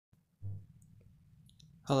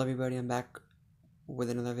Hello everybody, I'm back with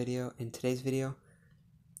another video. In today's video,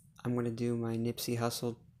 I'm going to do my new Nipsey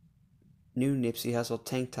Hussle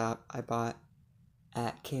tank top I bought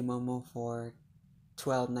at k-Momo for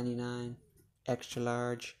 $12.99, extra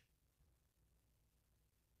large.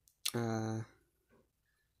 It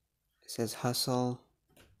says Hustle.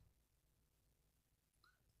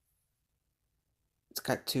 It's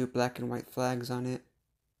got two black and white flags on it.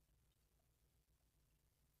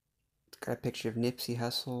 It's got a picture of Nipsey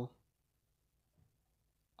Hussle.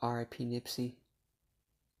 R.I.P. Nipsey,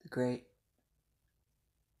 the great.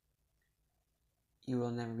 You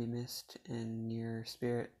will never be missed, and your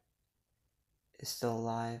spirit is still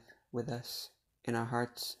alive with us in our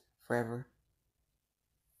hearts forever.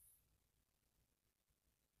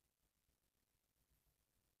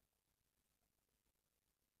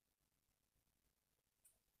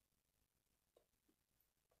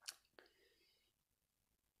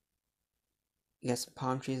 You got some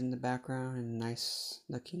palm trees in the background and a nice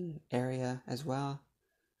looking area as well.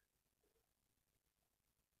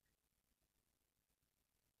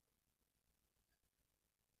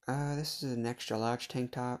 This is an extra large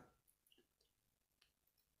tank top,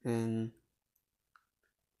 and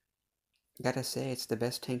I gotta say it's the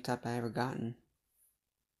best tank top I ever gotten.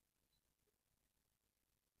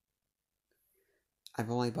 I've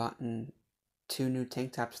only bought two new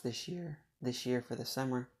tank tops this year. This year for the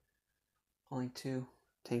summer, only two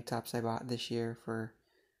tank tops I bought this year for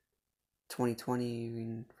 2020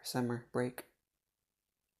 and for summer break.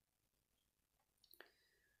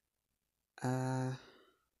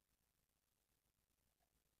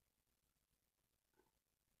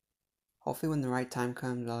 Hopefully when the right time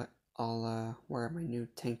comes, I'll wear my new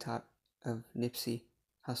tank top of Nipsey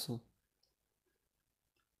Hussle.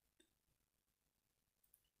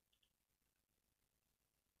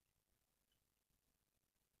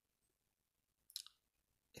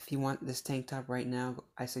 If you want this tank top right now,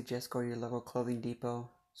 I suggest go to your local Clothing Depot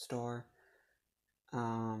store.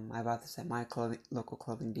 I bought this at my local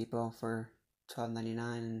Clothing Depot for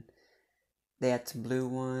 $12.99, and they had some blue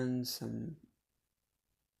ones, and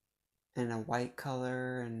a white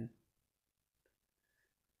color, and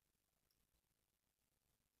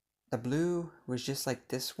the blue was just like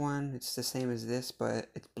this one. It's the same as this, but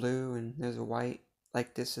it's blue, and there's a white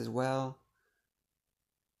like this as well.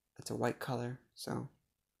 It's a white color, so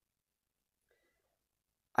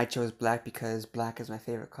I chose black because black is my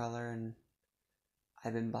favorite color, and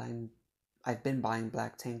I've been buying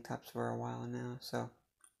black tank tops for a while now, so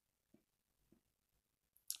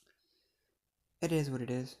it is what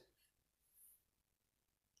it is.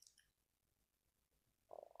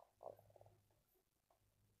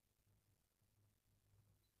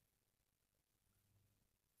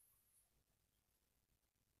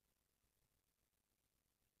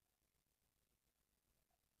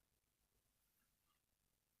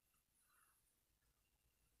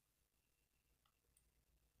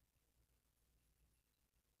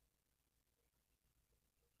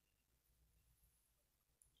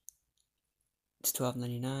 It's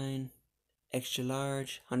 $12.99, extra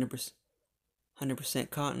large, 100%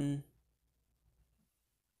 cotton.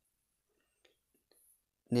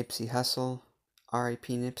 Nipsey Hussle,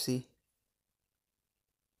 R.I.P. Nipsey.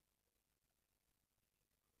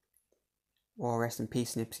 Well, rest in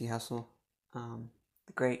peace, Nipsey Hussle.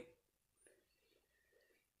 The great.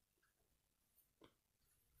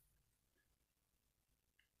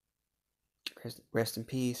 Rest in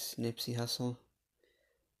peace, Nipsey Hussle.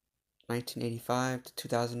 1985 to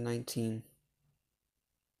 2019.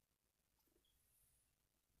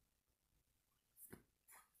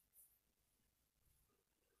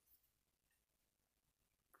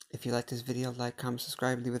 If you like this video, like, comment,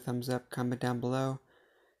 subscribe, leave a thumbs up, comment down below.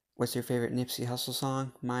 What's your favorite Nipsey Hussle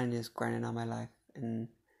song? Mine is Grinding on My Life and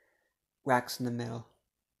Racks in the Middle.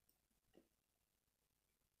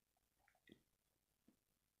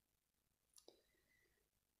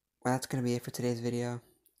 Well, that's going to be it for today's video.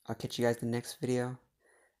 I'll catch you guys in the next video.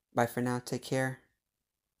 Bye for now. Take care.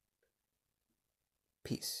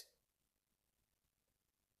 Peace.